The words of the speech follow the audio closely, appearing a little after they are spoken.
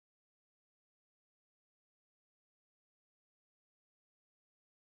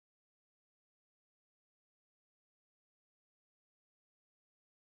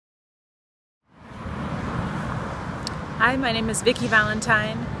Hi, my name is Vicky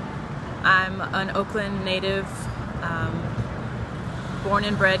Valentine. I'm an Oakland native, born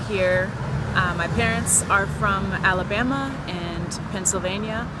and bred here. My parents are from Alabama and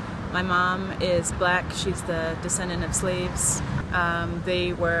Pennsylvania. My mom is black. She's the descendant of slaves.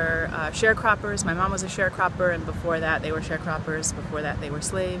 They were sharecroppers. My mom was a sharecropper, and before that they were sharecroppers. Before that they were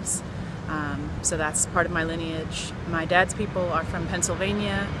slaves. So that's part of my lineage. My dad's people are from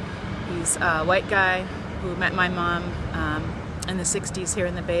Pennsylvania. He's a white guy who met my mom in the 60s here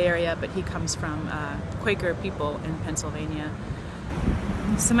in the Bay Area, but he comes from Quaker people in Pennsylvania.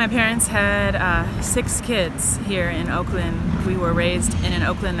 So my parents had 6 kids here in Oakland. We were raised in an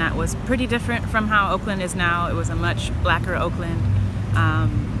Oakland that was pretty different from how Oakland is now. It was a much blacker Oakland.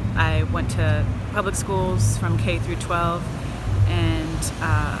 I went to public schools from K through 12 and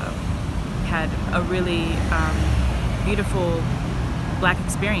had a really beautiful black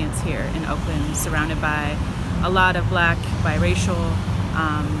experience here in Oakland, surrounded by a lot of black, biracial,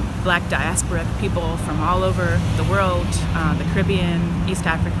 black diaspora people from all over the world, the Caribbean, East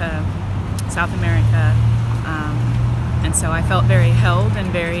Africa, South America, and so I felt very held and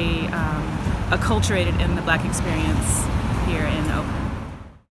very acculturated in the black experience here in Oakland.